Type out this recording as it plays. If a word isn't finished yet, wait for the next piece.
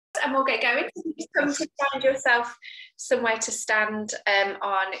and we'll get going. Just come to find yourself somewhere to stand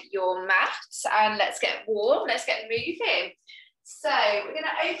on your mat, and let's get warm, let's get moving. So we're going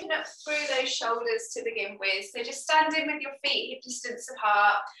to open up through those shoulders to begin with. So just standing with your feet hip distance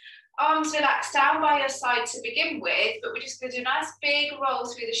apart, arms relaxed down by your side to begin with, but we're just going to do a nice big roll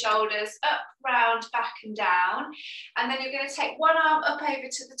through the shoulders, up, round, back and down. And then you're going to take one arm up over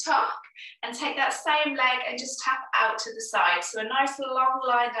to the top and take that same leg and just tap out to the side. So a nice long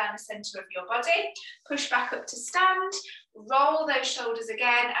line down the centre of your body. Push back up to stand, roll those shoulders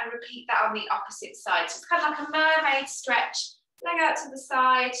again and repeat that on the opposite side. So it's kind of like a mermaid stretch. Leg out to the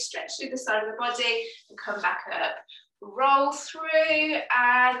side, stretch through the side of the body and come back up. Roll through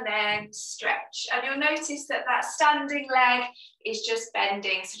and then stretch. And you'll notice that that standing leg is just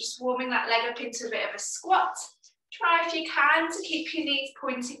bending. So just warming that leg up into a bit of a squat. Try if you can to keep your knees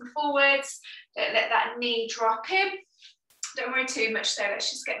pointing forwards. Don't let that knee drop in. Don't worry too much though, let's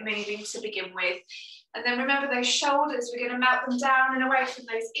just get moving to begin with. And then remember those shoulders, we're going to melt them down and away from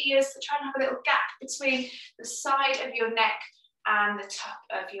those ears. So try and have a little gap between the side of your neck and the top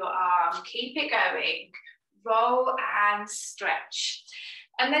of your arm. Keep it going. Roll and stretch.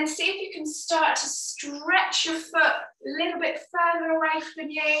 And then see if you can start to stretch your foot a little bit further away from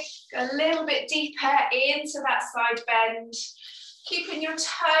you. Go a little bit deeper into that side bend. Keeping your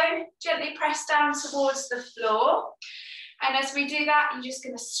toe gently pressed down towards the floor. And as we do that, you're just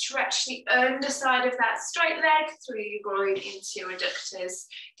going to stretch the underside of that straight leg through your groin into your adductors.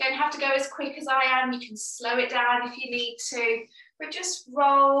 Don't have to go as quick as I am. You can slow it down if you need to, but just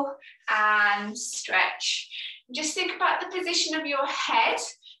roll and stretch. And just think about the position of your head.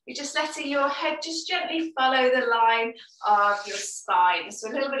 You're just letting your head just gently follow the line of your spine. So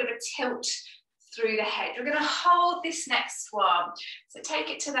a little bit of a tilt through the head. We're going to hold this next one. So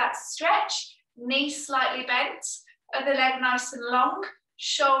take it to that stretch, knee slightly bent. Other leg nice and long,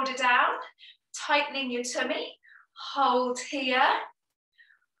 shoulder down, tightening your tummy, hold here,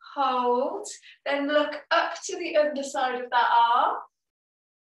 hold, then look up to the underside of that arm,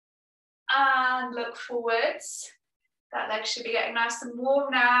 and look forwards. That leg should be getting nice and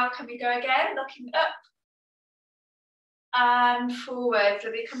warm now. Can we go again? Looking up and forward.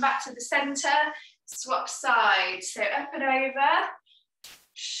 Then we come back to the centre, swap sides. So up and over,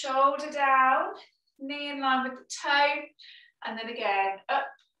 shoulder down, knee in line with the toe, and then again up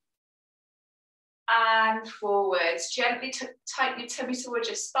and forwards. Gently tighten your tummy towards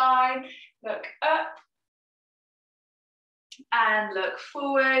your spine, look up and look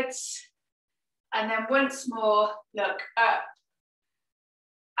forwards, and then once more look up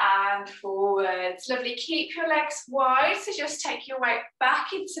and forwards. Lovely. Keep your legs wide, so just take your weight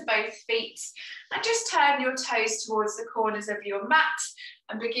back into both feet and just turn your toes towards the corners of your mat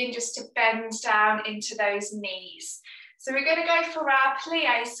and begin just to bend down into those knees. So we're going to go for our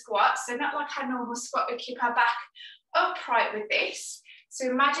plie squat, so not like our normal squat, we keep our back upright with this. So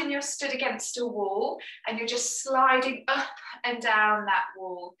imagine you're stood against a wall and you're just sliding up and down that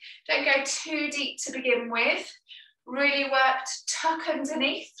wall. Don't go too deep to begin with. Really work to tuck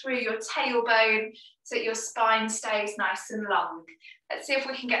underneath through your tailbone so that your spine stays nice and long. Let's see if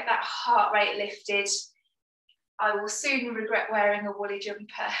we can get that heart rate lifted. I will soon regret wearing a woolly jumper,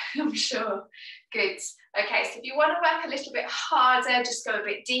 I'm sure. Good. Okay, so if you want to work a little bit harder, just go a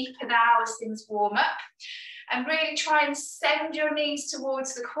bit deeper now as things warm up. And really try and send your knees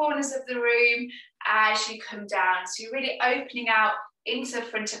towards the corners of the room as you come down. So you're really opening out into the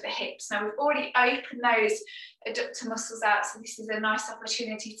front of the hips. Now we've already opened those adductor muscles out, so this is a nice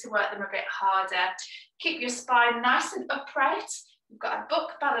opportunity to work them a bit harder. Keep your spine nice and upright. You've got a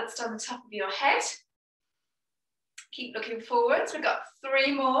book balanced on the top of your head. Keep looking forwards. We've got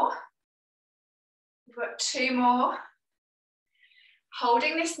 3 more. We've got 2 more.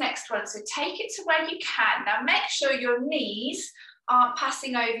 Holding this next one, so take it to where you can. Now make sure your knees aren't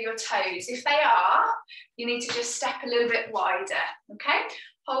passing over your toes. If they are, you need to just step a little bit wider, okay?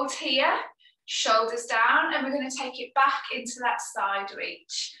 Hold here, shoulders down, and we're going to take it back into that side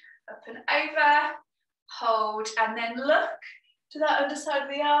reach. Up and over, hold, and then look to that underside of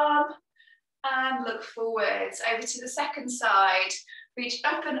the arm, and look forwards. Over to the second side, reach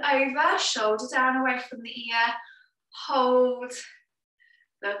up and over, shoulder down away from the ear, hold,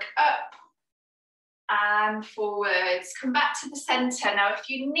 look up and forwards. Come back to the centre. Now, if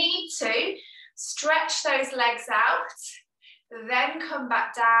you need to, stretch those legs out, then come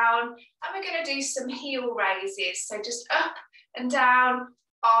back down, and we're going to do some heel raises. So just up and down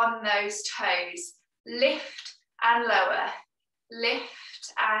on those toes. Lift and lower,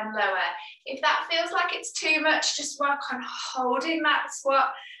 lift and lower. If that feels like it's too much, just work on holding that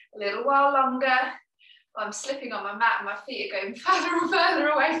squat a little while longer. I'm slipping on my mat and my feet are going further and further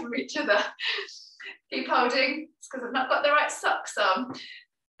away from from each other. Keep holding. It's because I've not got the right socks on.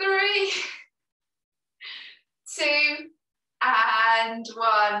 3, 2, and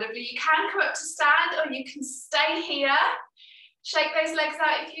 1. Lovely. You can come up to stand or you can stay here. Shake those legs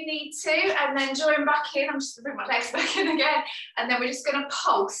out if you need to, and then join back in. I'm just going to bring my legs back in again, and then we're just going to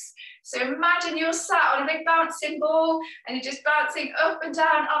pulse. So imagine you're sat on a big bouncing ball, and you're just bouncing up and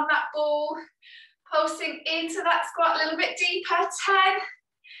down on that ball, pulsing into that squat a little bit deeper.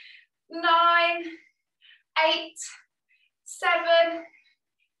 10, 9, 8, 7,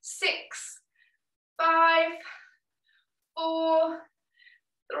 6, 5, 4,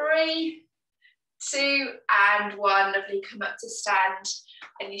 3, 2, and 1. Lovely. Come up to stand,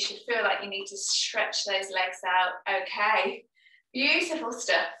 and you should feel like you need to stretch those legs out. Okay, beautiful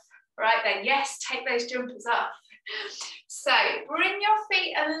stuff. Right then, yes, take those jumpers off. So bring your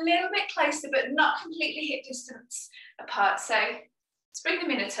feet a little bit closer, but not completely hip distance apart. So let's bring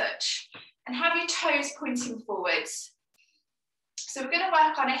them in a touch and have your toes pointing forwards. So we're going to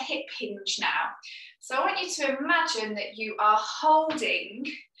work on a hip hinge now. So I want you to imagine that you are holding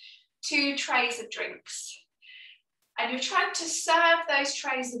 2 trays of drinks, and you're trying to serve those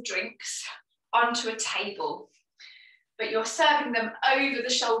trays of drinks onto a table, but you're serving them over the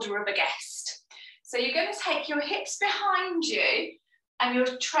shoulder of a guest. So you're going to take your hips behind you, and your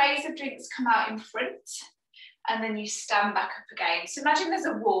trays of drinks come out in front, and then you stand back up again. So imagine there's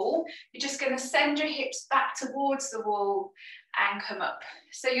a wall. You're just going to send your hips back towards the wall and come up.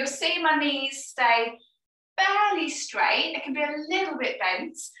 So you'll see my knees stay fairly straight. They can be a little bit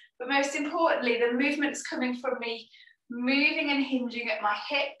bent, but most importantly, the movement's coming from me moving and hinging at my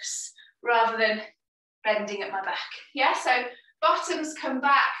hips rather than bending at my back. Yeah, so bottoms come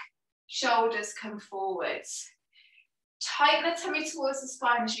back, shoulders come forwards. Tighten the tummy towards the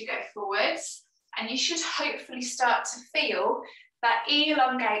spine as you go forwards, and you should hopefully start to feel that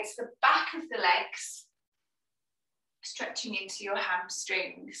elongates the back of the legs, stretching into your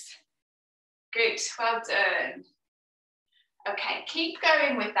hamstrings. Good, well done. Okay, keep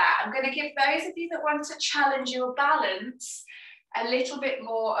going with that. I'm going to give those of you that want to challenge your balance a little bit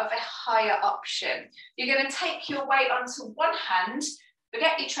more of a higher option. You're going to take your weight onto one hand,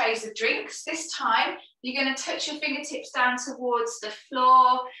 forget your trays of drinks. This time, you're going to touch your fingertips down towards the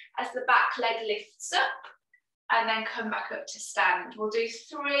floor as the back leg lifts up, and then come back up to stand. We'll do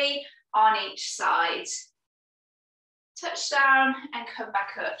 3 on each side. Touch down and come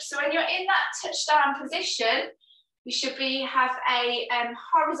back up. So when you're in that touchdown position, you should have a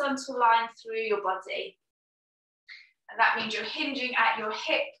horizontal line through your body. And that means you're hinging at your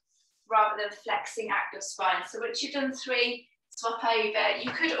hip rather than flexing at your spine. So once you've done 3, swap over.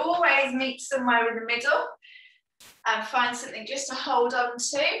 You could always meet somewhere in the middle and find something just to hold on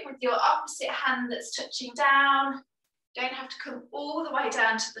to with your opposite hand that's touching down. You don't have to come all the way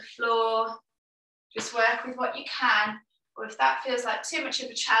down to the floor. Just work with what you can. Or if that feels like too much of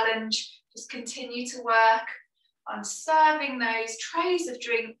a challenge, just continue to work on serving those trays of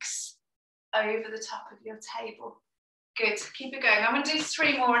drinks over the top of your table. Good, keep it going. I'm going to do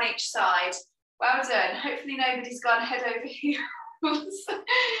 3 more on each side. Well done. Hopefully nobody's gone head over heels.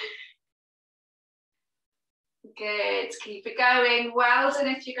 Good, keep it going. Well done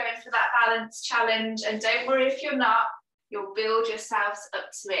if you're going for that balance challenge, and don't worry if you're not, you'll build yourselves up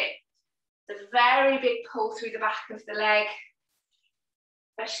to it. The very big pull through the back of the leg,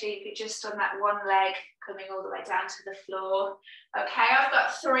 especially if you're just on that one leg coming all the way down to the floor. Okay, I've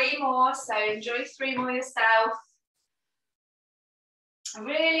got 3 more, so enjoy 3 more yourself. A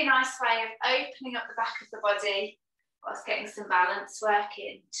really nice way of opening up the back of the body whilst getting some balance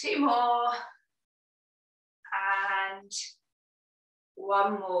working. 2 more. And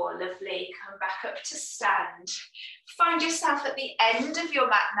 1 more, lovely. Come back up to stand. Find yourself at the end of your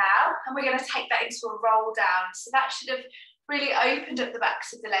mat now, and we're going to take that into a roll down. So that should have really opened up the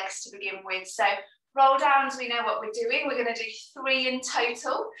backs of the legs to begin with. So roll downs, we know what we're doing. We're going to do 3 in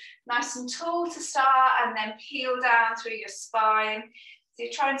total. Nice and tall to start, and then peel down through your spine. So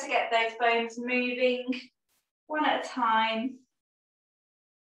you're trying to get those bones moving one at a time.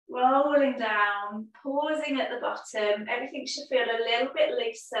 Rolling down, pausing at the bottom. Everything should feel a little bit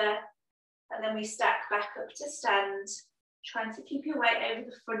looser. And then we stack back up to stand, trying to keep your weight over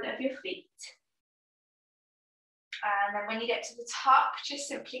the front of your feet. And then when you get to the top, just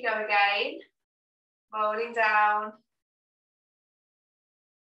simply go again. Rolling down.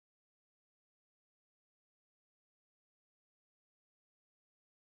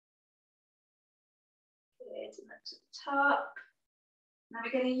 Good, and up to the top. Now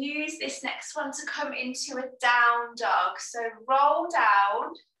we're going to use this next one to come into a down dog. So roll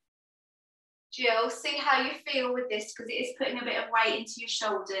down, Jill, see how you feel with this, because it is putting a bit of weight into your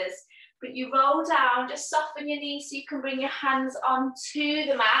shoulders. But you roll down, just soften your knees so you can bring your hands onto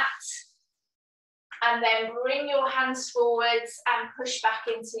the mat. And then bring your hands forwards and push back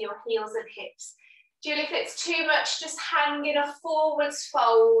into your heels and hips. Jill, if it's too much, just hang in a forwards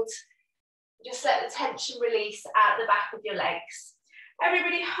fold. Just let the tension release at the back of your legs.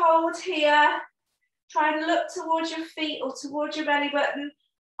 Everybody hold here. Try and look towards your feet or towards your belly button.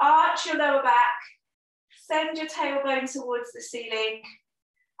 Arch your lower back. Send your tailbone towards the ceiling.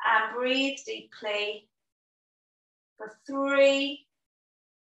 And breathe deeply for 3,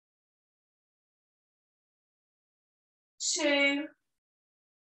 2,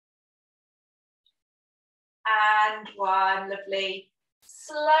 and 1. Lovely.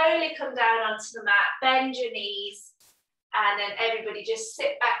 Slowly come down onto the mat, bend your knees, and then everybody just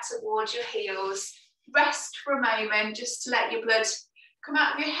sit back towards your heels. Rest for a moment just to let your blood come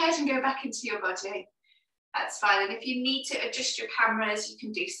out of your head and go back into your body. That's fine. And if you need to adjust your cameras, you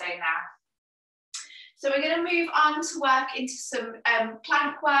can do so now. So we're going to move on to work into some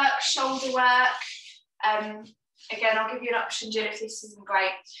plank work, shoulder work. Again, I'll give you an option, Jill, if this isn't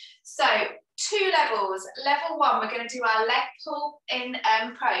great. So 2 levels. Level 1, we're going to do our leg pull in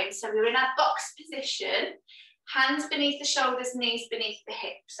prone. So we're in our box position, hands beneath the shoulders, knees beneath the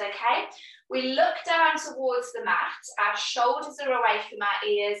hips, okay? We look down towards the mat, our shoulders are away from our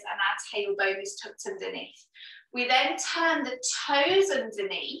ears and our tailbone is tucked underneath. We then turn the toes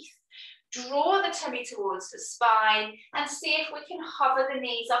underneath, draw the tummy towards the spine and see if we can hover the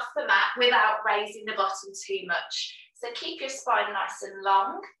knees off the mat without raising the bottom too much. So keep your spine nice and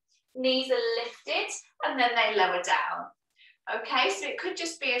long, knees are lifted and then they lower down. Okay, so it could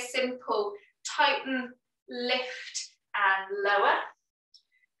just be a simple tighten, lift and lower,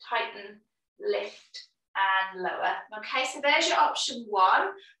 tighten, lift and lower. Okay, so there's your option 1,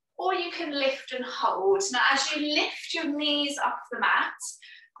 or you can lift and hold. Now as you lift your knees off the mat,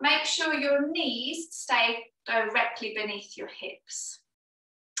 make sure your knees stay directly beneath your hips,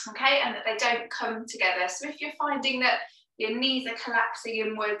 okay, and that they don't come together. So if you're finding that your knees are collapsing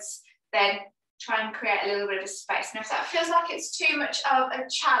inwards, then try and create a little bit of space. And if that feels like it's too much of a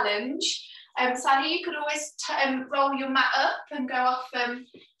challenge, Sally, you could always roll your mat up and go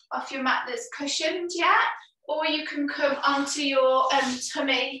off your mat that's cushioned, yeah? Or you can come onto your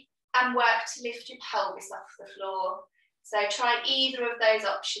tummy and work to lift your pelvis off the floor. So try either of those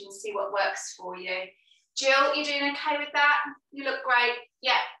options, see what works for you. Jill, you doing okay with that? You look great.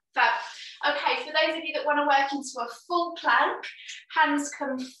 Yeah, fab. Okay, for those of you that want to work into a full plank, hands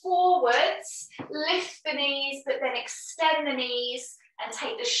come forwards, lift the knees, but then extend the knees and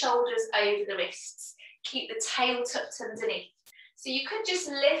take the shoulders over the wrists. Keep the tail tucked underneath. So you could just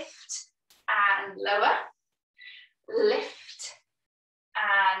lift and lower, lift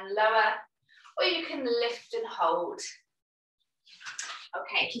and lower, or you can lift and hold.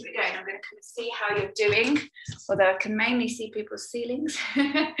 Okay, keep it going. I'm going to come and see how you're doing, although I can mainly see people's ceilings.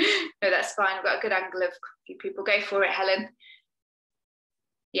 No, that's fine. I've got a good angle of a few people. Go for it, Helen.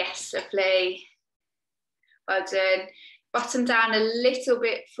 Yes, lovely. Well done. Bottom down a little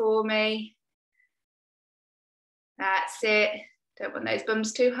bit for me. That's it. Don't want those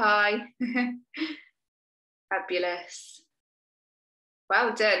bums too high. Fabulous.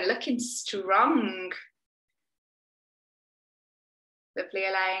 Well done. Looking strong. Lovely,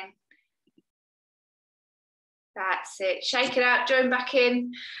 Elaine. That's it. Shake it out, join back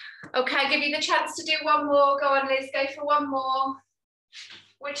in. Okay, give you the chance to do one more. Go on, Liz, go for one more.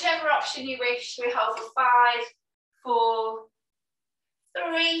 Whichever option you wish. We hold for 5, 4,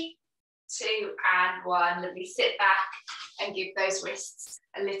 3, 2, and 1. Lovely. Sit back and give those wrists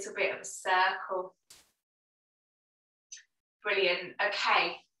a little bit of a circle. Brilliant.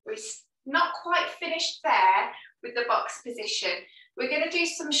 Okay, we're not quite finished there with the box position. We're going to do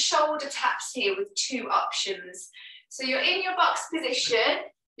some shoulder taps here with 2 options. So you're in your box position,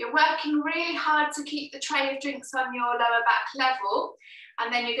 you're working really hard to keep the tray of drinks on your lower back level,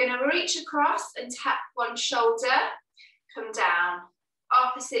 and then you're going to reach across and tap one shoulder, come down,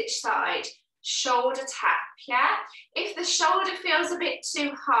 opposite side, shoulder tap, yeah? If the shoulder feels a bit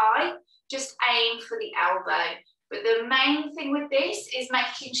too high, just aim for the elbow. But the main thing with this is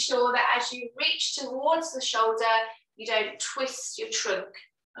making sure that as you reach towards the shoulder, you don't twist your trunk,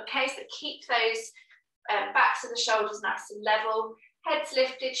 okay? So keep those backs of the shoulders nice and level, heads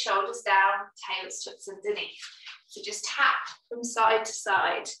lifted, shoulders down, tails tucked underneath. So just tap from side to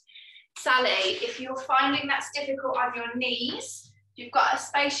side. Sally, if you're finding that's difficult on your knees, you've got a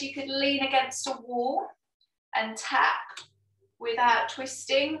space you could lean against a wall and tap without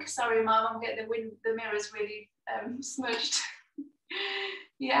twisting. Sorry, Mum, I'm getting the mirror's really smudged.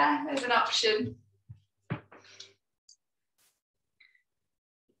 Yeah, there's an option.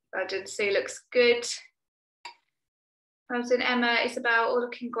 Well done, Sue, looks good. Well done, Emma, Isabel, all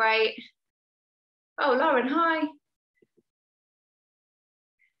looking great. Oh, Lauren, hi.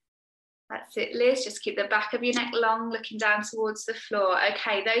 That's it, Liz, just keep the back of your neck long, looking down towards the floor.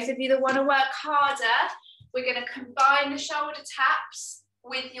 Okay, those of you that want to work harder, we're going to combine the shoulder taps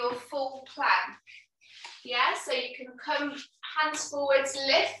with your full plank. Yeah, so you can come hands forwards,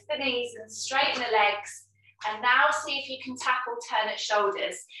 lift the knees and straighten the legs. And now see if you can tap alternate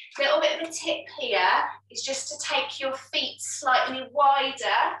shoulders. A little bit of a tip here is just to take your feet slightly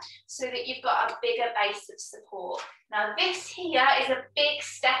wider so that you've got a bigger base of support. Now this here is a big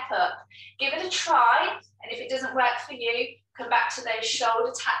step up. Give it a try, and if it doesn't work for you, come back to those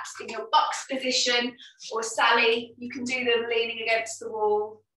shoulder taps in your box position, or Sally, you can do them leaning against the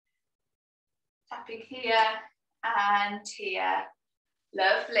wall. Tapping here and here.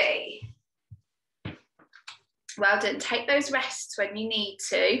 Lovely. Well done. Take those rests when you need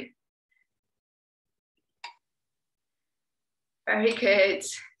to. Very good.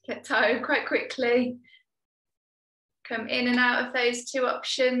 Get tired quite quickly. Come in and out of those two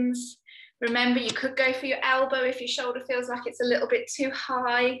options. Remember, you could go for your elbow if your shoulder feels like it's a little bit too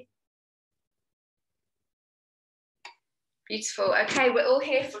high. Beautiful. Okay, we're all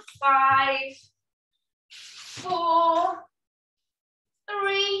here for 5, 4,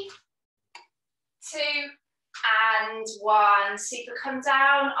 3, 2, and 1. Super, come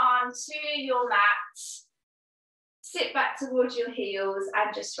down onto your mat. Sit back towards your heels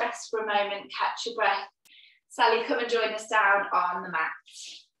and just rest for a moment, catch your breath. Sally, come and join us down on the mat.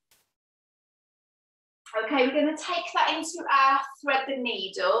 Okay, we're going to take that into our thread the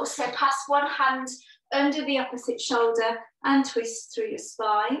needle. So pass one hand under the opposite shoulder and twist through your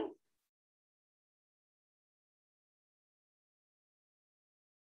spine.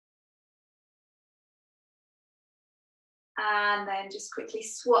 And then just quickly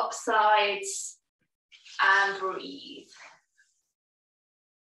swap sides and breathe.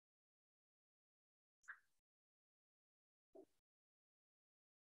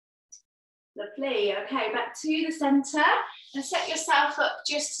 Lovely. Okay, back to the centre and set yourself up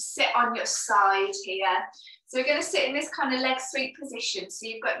just to sit on your side here. So we're going to sit in this kind of leg sweep position. So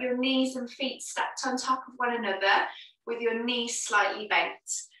you've got your knees and feet stacked on top of one another with your knees slightly bent.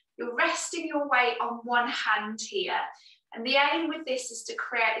 You're resting your weight on one hand here. And the aim with this is to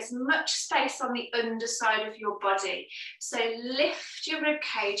create as much space on the underside of your body. So lift your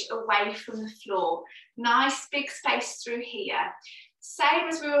ribcage away from the floor. Nice big space through here. Same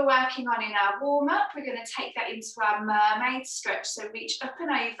as we were working on in our warm-up, we're going to take that into our mermaid stretch. So reach up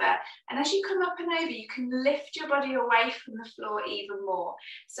and over. And as you come up and over, you can lift your body away from the floor even more.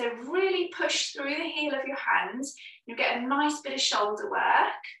 So really push through the heel of your hands. You'll get a nice bit of shoulder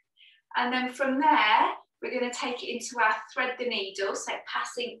work. And then from there, we're going to take it into our thread the needle. So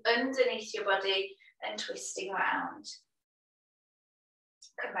passing underneath your body and twisting around.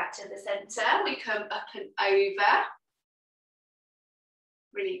 Come back to the centre. We come up and over.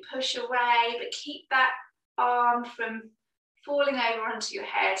 Really push away, but keep that arm from falling over onto your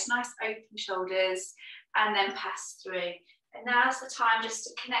head. Nice open shoulders, and then pass through. And now's the time just to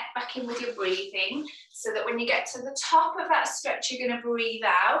connect back in with your breathing, so that when you get to the top of that stretch, you're going to breathe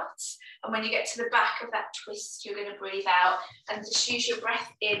out. And when you get to the back of that twist, you're going to breathe out. And just use your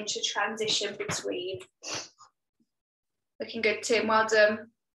breath in to transition between. Looking good, Tim. Well done.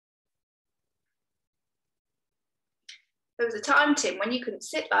 There was a time, Tim, when you couldn't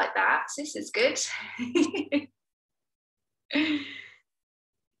sit like that. So this is good.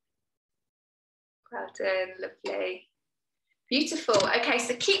 Well done, lovely. Beautiful. Okay,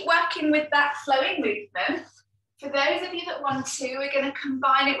 so keep working with that flowing movement. For those of you that want to, we're going to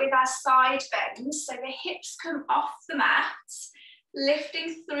combine it with our side bends. So the hips come off the mat,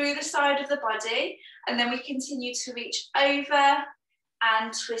 lifting through the side of the body, and then we continue to reach over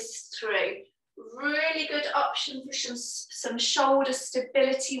and twist through. Really good option for some shoulder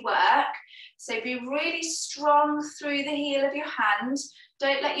stability work. So be really strong through the heel of your hand.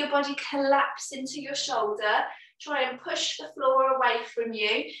 Don't let your body collapse into your shoulder. Try and push the floor away from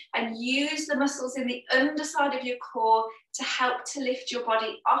you and use the muscles in the underside of your core to help to lift your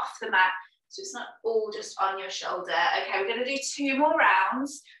body off the mat. So it's not all just on your shoulder. Okay, we're going to do 2 more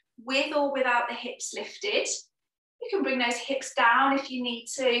rounds with or without the hips lifted. You can bring those hips down if you need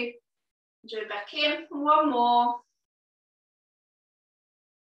to. Do it back in. 1 more.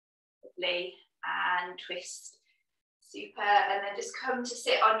 Lovely. And twist. Super. And then just come to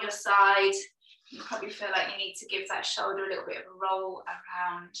sit on your side. You probably feel like you need to give that shoulder a little bit of a roll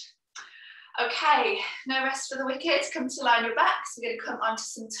around. Okay, no rest for the wicked. Come to lie on your back. So we're going to come onto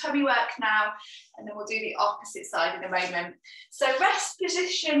some tummy work now, and then we'll do the opposite side in a moment. So rest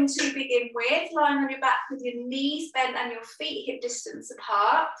position to begin with, lying on your back with your knees bent and your feet hip distance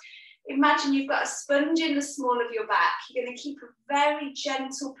apart. Imagine you've got a sponge in the small of your back. You're going to keep a very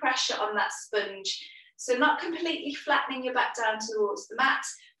gentle pressure on that sponge. So not completely flattening your back down towards the mat,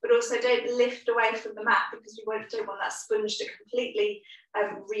 but also don't lift away from the mat because we don't want that sponge to completely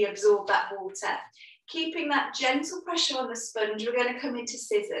reabsorb that water. Keeping that gentle pressure on the sponge, we're going to come into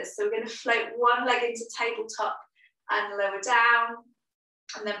scissors. So we're going to float one leg into tabletop and lower down,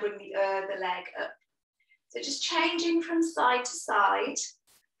 and then bring the leg up. So just changing from side to side,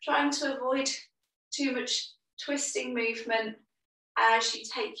 trying to avoid too much twisting movement as you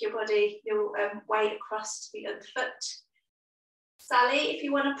take your body, your weight across to the other foot. Sally, if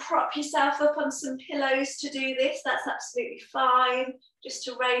you want to prop yourself up on some pillows to do this, that's absolutely fine. Just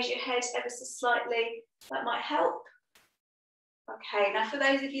to raise your head ever so slightly, that might help. Okay, now for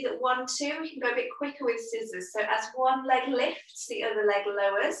those of you that want to, we can go a bit quicker with scissors. So as one leg lifts, the other leg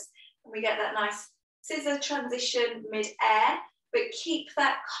lowers, and we get that nice scissor transition mid-air, but keep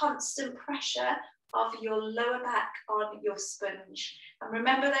that constant pressure of your lower back on your sponge. And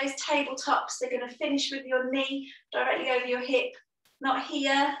remember those tabletops, they're going to finish with your knee directly over your hip, not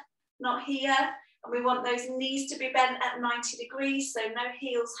here, not here. And we want those knees to be bent at 90 degrees, so no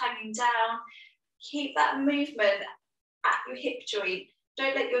heels hanging down. Keep that movement at your hip joint.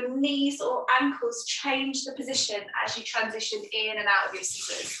 Don't let your knees or ankles change the position as you transition in and out of your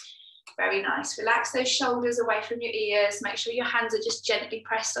scissors. Very nice. Relax those shoulders away from your ears. Make sure your hands are just gently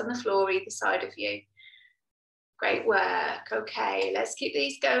pressed on the floor either side of you. Great work. Okay, let's keep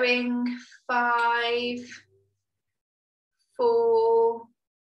these going. 5, 4,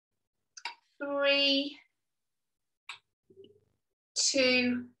 3,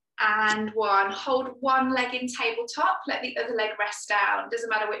 2, and 1. Hold one leg in tabletop. Let the other leg rest down. Doesn't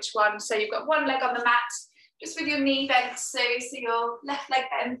matter which one. So you've got one leg on the mat, just with your knee bent. So your left leg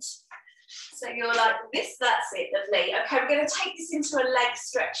bent. So you're like this, that's it, lovely. Okay, we're going to take this into a leg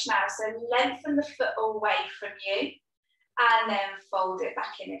stretch now. So lengthen the foot away from you and then fold it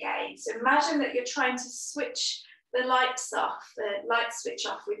back in again. So imagine that you're trying to switch the lights off, the light switch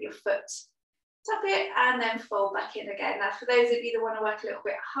off with your foot. Tap it and then fold back in again. Now for those of you that want to work a little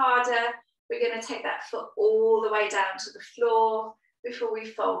bit harder, we're going to take that foot all the way down to the floor before we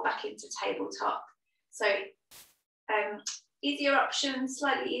fold back into tabletop. So easier option,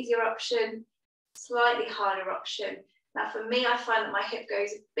 slightly easier option, slightly harder option. Now for me, I find that my hip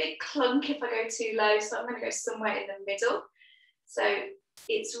goes a bit clunk if I go too low, so I'm going to go somewhere in the middle. So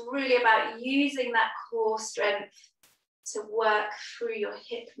it's really about using that core strength to work through your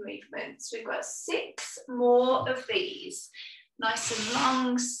hip movements. We've got 6 more of these. Nice and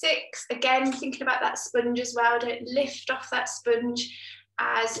long, 6. Again, thinking about that sponge as well. Don't lift off that sponge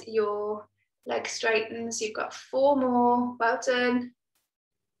as your leg straightens. You've got 4 more. Well done.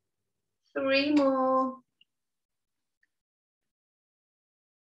 3 more.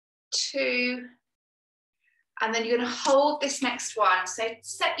 2. And then you're going to hold this next one. So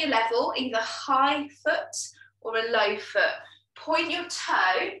set your level, either high foot or a low foot. Point your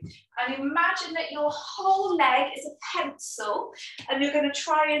toe and imagine that your whole leg is a pencil and you're going to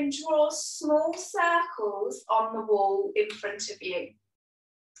try and draw small circles on the wall in front of you.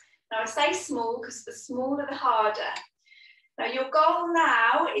 Now I say small because the smaller the harder. Now your goal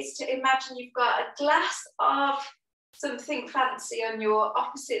now is to imagine you've got a glass of something fancy on your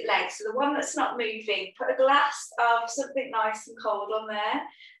opposite leg, so the one that's not moving. Put a glass of something nice and cold on there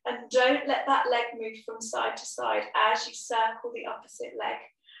and don't let that leg move from side to side as you circle the opposite leg.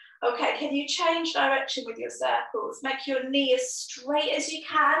 Okay, can you change direction with your circles? Make your knee as straight as you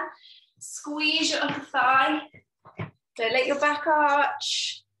can. Squeeze your upper thigh. Don't let your back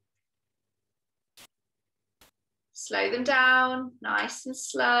arch. Slow them down, nice and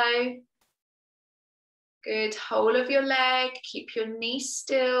slow. Good, whole of your leg, keep your knee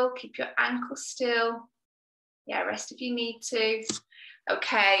still, keep your ankle still. Yeah, rest if you need to.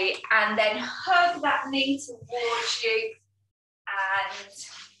 Okay, and then hug that knee towards you and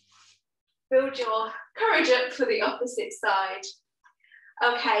build your courage up for the opposite side.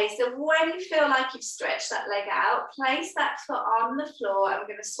 Okay, so when you feel like you've stretched that leg out, place that foot on the floor and we're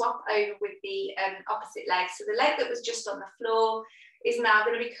going to swap over with the opposite leg. So the leg that was just on the floor is now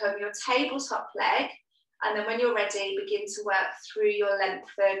going to become your tabletop leg. And then when you're ready, begin to work through your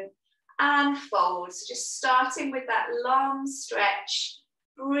lengthen and fold. So just starting with that long stretch,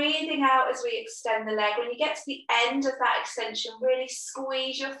 breathing out as we extend the leg. When you get to the end of that extension, really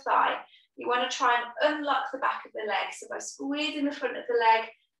squeeze your thigh. You want to try and unlock the back of the leg. So by squeezing the front of the leg,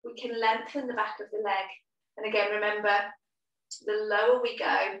 we can lengthen the back of the leg. And again, remember, the lower we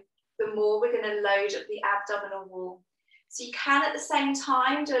go, the more we're going to load up the abdominal wall. So you can at the same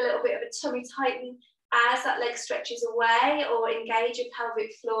time do a little bit of a tummy tighten as that leg stretches away, or engage your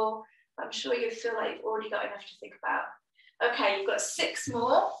pelvic floor. I'm sure you feel like you've already got enough to think about. Okay, you've got 6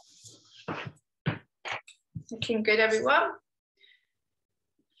 more. Looking good, everyone.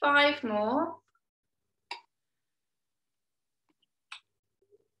 5 more.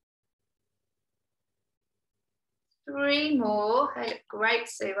 3 more. They look great,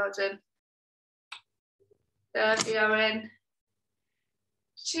 Sue, well done. Lovely, Owen.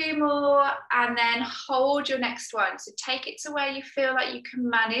 2 more, and then hold your next one. So take it to where you feel like you can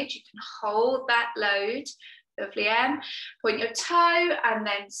manage. You can hold that load. Lovely, Em. Point your toe and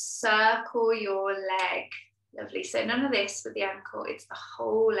then circle your leg. Lovely. So none of this with the ankle. It's the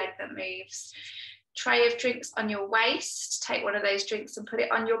whole leg that moves. Tray of drinks on your waist. Take one of those drinks and put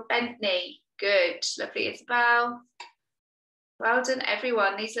it on your bent knee. Good. Lovely, Isabel. Well done,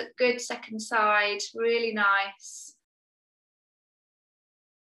 everyone. These look good. Second side. Really nice.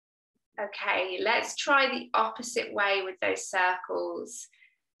 Okay, let's try the opposite way with those circles.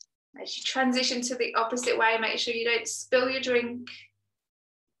 As you transition to the opposite way, make sure you don't spill your drink.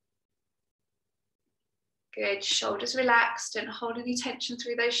 Good, shoulders relaxed, don't hold any tension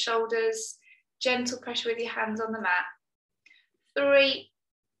through those shoulders. Gentle pressure with your hands on the mat. 3,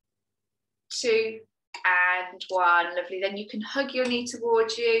 2, and 1. Lovely, then you can hug your knee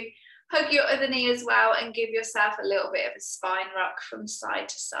towards you, hug your other knee as well, and give yourself a little bit of a spine rock from side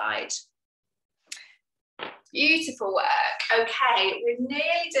to side. Beautiful work. Okay, we're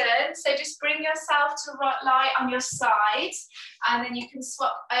nearly done. So just bring yourself to lie on your side, and then you can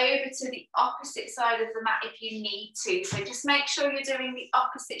swap over to the opposite side of the mat if you need to. So just make sure you're doing the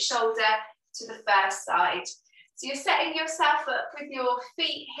opposite shoulder to the first side. So you're setting yourself up with your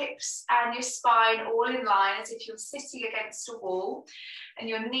feet, hips, and your spine all in line as if you're sitting against a wall, and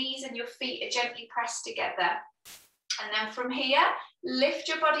your knees and your feet are gently pressed together. And then from here, lift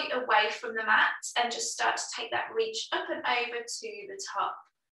your body away from the mat and just start to take that reach up and over to the top.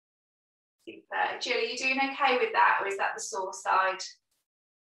 Super. Jill, are you doing okay with that, or is that the sore side?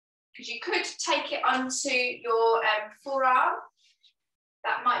 Because you could take it onto your forearm.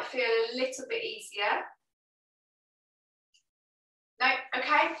 That might feel a little bit easier. No,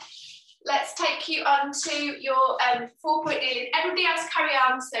 okay. Let's take you onto your 4-point kneeling. Everybody else carry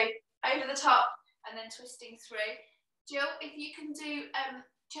on, so over the top and then twisting through. Jill, if you can do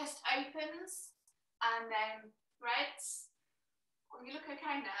chest opens and then threads. Will you look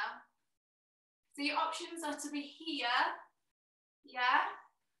okay now? So your options are to be here, yeah,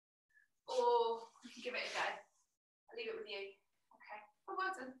 or you can give it a go. I'll leave it with you. Okay, oh,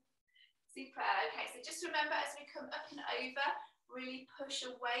 well done. Super. Okay, so just remember as we come up and over, really push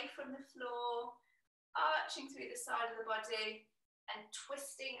away from the floor, arching through the side of the body, and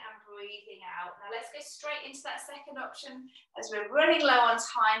twisting and breathing out. Now let's go straight into that second option as we're running low on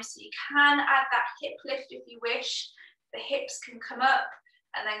time, so you can add that hip lift if you wish. The hips can come up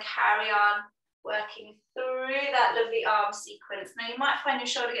and then carry on working through that lovely arm sequence. Now you might find your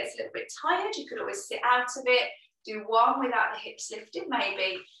shoulder gets a little bit tired. You could always sit out of it, do one without the hips lifted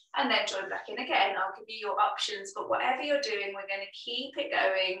maybe, and then join back in again. I'll give you your options, but whatever you're doing, we're going to keep it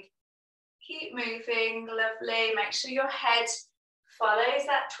going. Keep moving, lovely. Make sure your head follows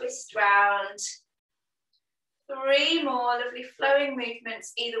that twist round. 3 more lovely flowing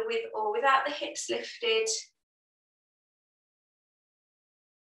movements, either with or without the hips lifted.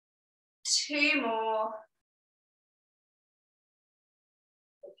 2 more.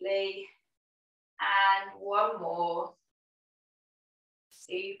 Lovely. And 1 more.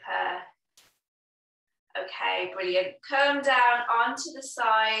 Super. Okay, brilliant. Come down onto the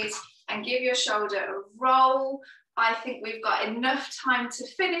side and give your shoulder a roll. I think we've got enough time to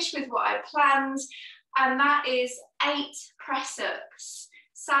finish with what I planned, and that is 8 press-ups.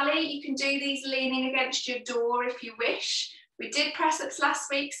 Sally, you can do these leaning against your door if you wish. We did press-ups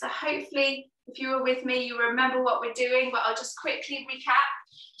last week, so hopefully if you were with me, you remember what we're doing, but I'll just quickly recap.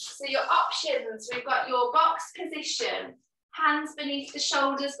 So your options, we've got your box position, hands beneath the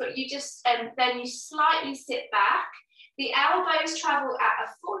shoulders, but you just, then you slightly sit back. The elbows travel at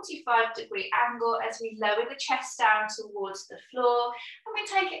a 45-degree angle as we lower the chest down towards the floor, and we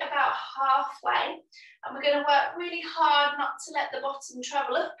take it about halfway. And we're going to work really hard not to let the bottom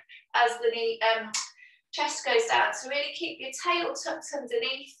travel up as the chest goes down. So really keep your tail tucked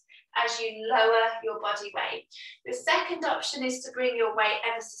underneath as you lower your body weight. The second option is to bring your weight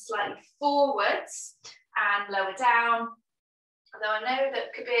ever so slightly forwards and lower down. Although I know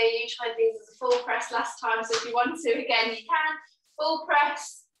that Kabir, you tried these as a full press last time, so if you want to again, you can. Full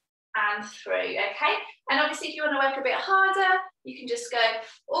press and through, okay? And obviously if you want to work a bit harder, you can just go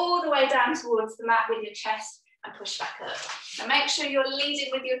all the way down towards the mat with your chest and push back up. And make sure you're leading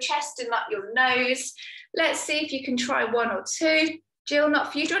with your chest and not your nose. Let's see if you can try 1 or 2. Jill,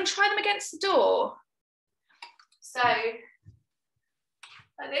 not for you. Do you want to try them against the door? So,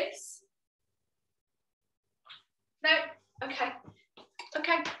 like this. No? Okay.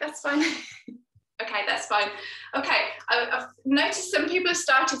 Okay, that's fine. Okay, that's fine. Okay, I've noticed some people have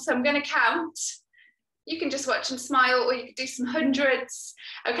started, so I'm going to count. You can just watch and smile, or you could do some hundreds.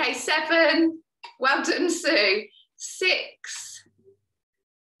 Okay, 7. Well done, Sue. 6.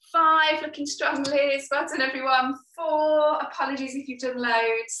 5, looking strong, Liz. Well done, everyone. 4, apologies if you've done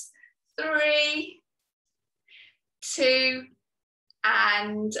loads. 3, 2,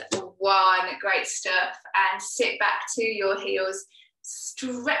 and 1. Great stuff. And sit back to your heels.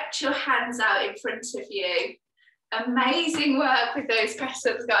 Stretch your hands out in front of you. Amazing work with those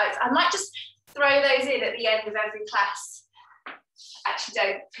press-ups, guys. I might just throw those in at the end of every class. Actually,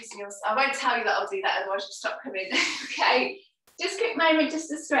 don't, because I won't tell you that I'll do that, otherwise you'll stop coming. Okay, just a quick moment just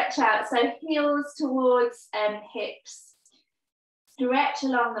to stretch out. So heels towards hips. Stretch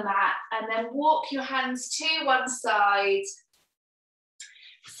along the mat and then walk your hands to one side.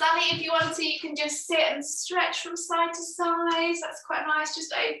 Sally, if you want to, you can just sit and stretch from side to side. That's quite nice.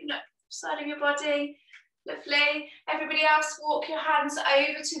 Just open up the side of your body. Lovely. Everybody else, walk your hands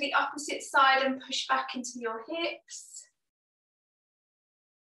over to the opposite side and push back into your hips.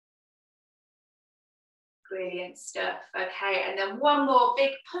 Brilliant stuff. Okay, and then one more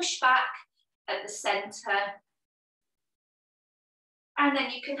big push back at the centre. And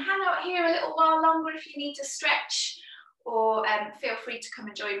then you can hang out here a little while longer if you need to stretch, or feel free to come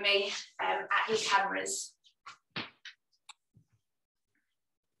and join me at your cameras.